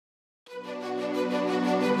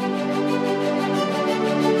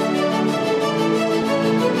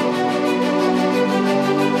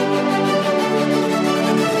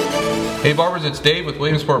Hey barbers, it's Dave with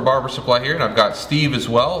Williamsport Barber Supply here, and I've got Steve as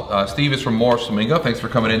well. Steve is from Morris Flamingo. Thanks for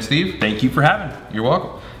coming in, Steve. Thank you for having me. You're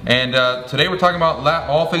welcome. And today we're talking about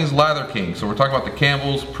all things Latherking. So we're talking about the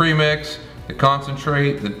Campbell's premix, the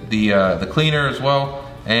concentrate, the cleaner as well,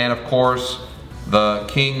 and of course the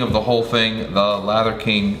king of the whole thing, the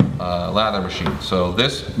Latherking lather machine. So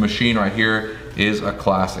this machine right here is a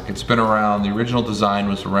classic. It's been around. The original design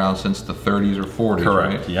was around since the 30s or 40s.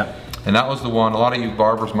 Correct. Right? Yeah. And that was the one, a lot of you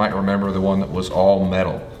barbers might remember the one that was all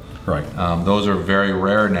metal. Right. Those are very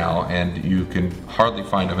rare now, and you can hardly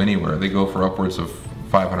find them anywhere. They go for upwards of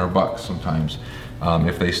 500 bucks sometimes,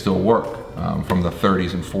 if they still work, from the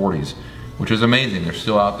 30s and 40s, which is amazing. They're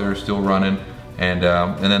still out there, still running. And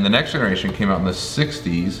then the next generation came out in the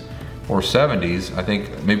 60s or 70s, I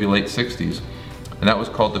think maybe late 60s. And that was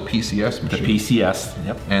called the PCS machine. The PCS,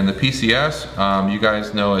 yep. And the PCS, you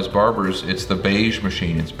guys know as barbers, it's the beige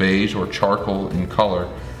machine. It's beige or charcoal in color.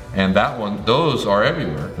 And that one, those are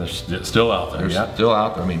everywhere. They're still out there, They're still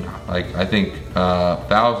out there. I mean, I think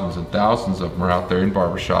thousands and thousands of them are out there in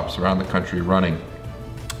barbershops around the country running.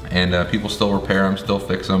 And people still repair them, still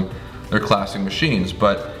fix them. They're classic machines.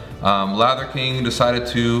 But Latherking decided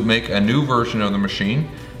to make a new version of the machine.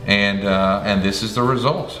 And this is the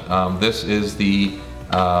result. This is the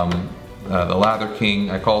Latherking.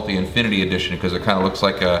 I call it the Infinity Edition because it kind of looks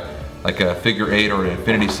like a figure 8 or an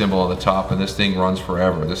infinity symbol on the top, and this thing runs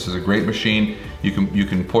forever. This is a great machine. You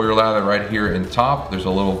can pour your lather right here in top. There's a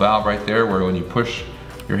little valve right there where when you push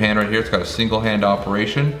your hand right here, it's got a single hand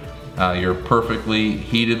operation. Your perfectly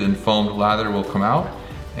heated and foamed lather will come out,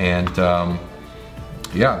 and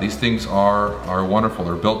yeah, these things are wonderful.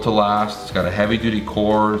 They're built to last. It's got a heavy duty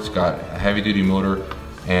core, it's got a heavy duty motor,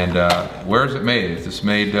 and where is it made? Is this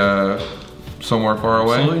made somewhere far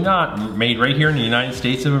away? Absolutely not. Made right here in the United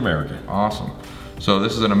States of America. Awesome. So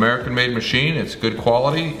this is an American made machine. It's good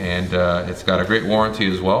quality, and it's got a great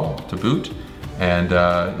warranty as well to boot. And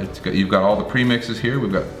you've got all the premixes here.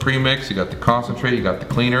 We've got premix, you got the concentrate, you got the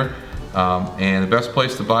cleaner. And the best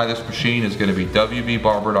place to buy this machine is going to be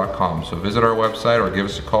wbbarber.com. So visit our website or give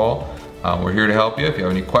us a call. We're here to help you. If you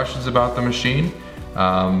have any questions about the machine,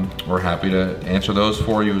 we're happy to answer those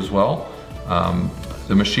for you as well.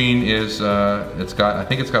 The machine is, I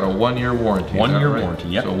think it's got a 1-year warranty. 1-year warranty,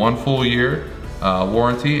 yep. So 1 full year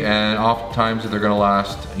warranty, and oftentimes they're going to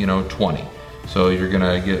last, 20. So you're going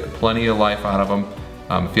to get plenty of life out of them.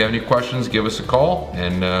 If you have any questions, give us a call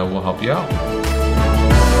and we'll help you out.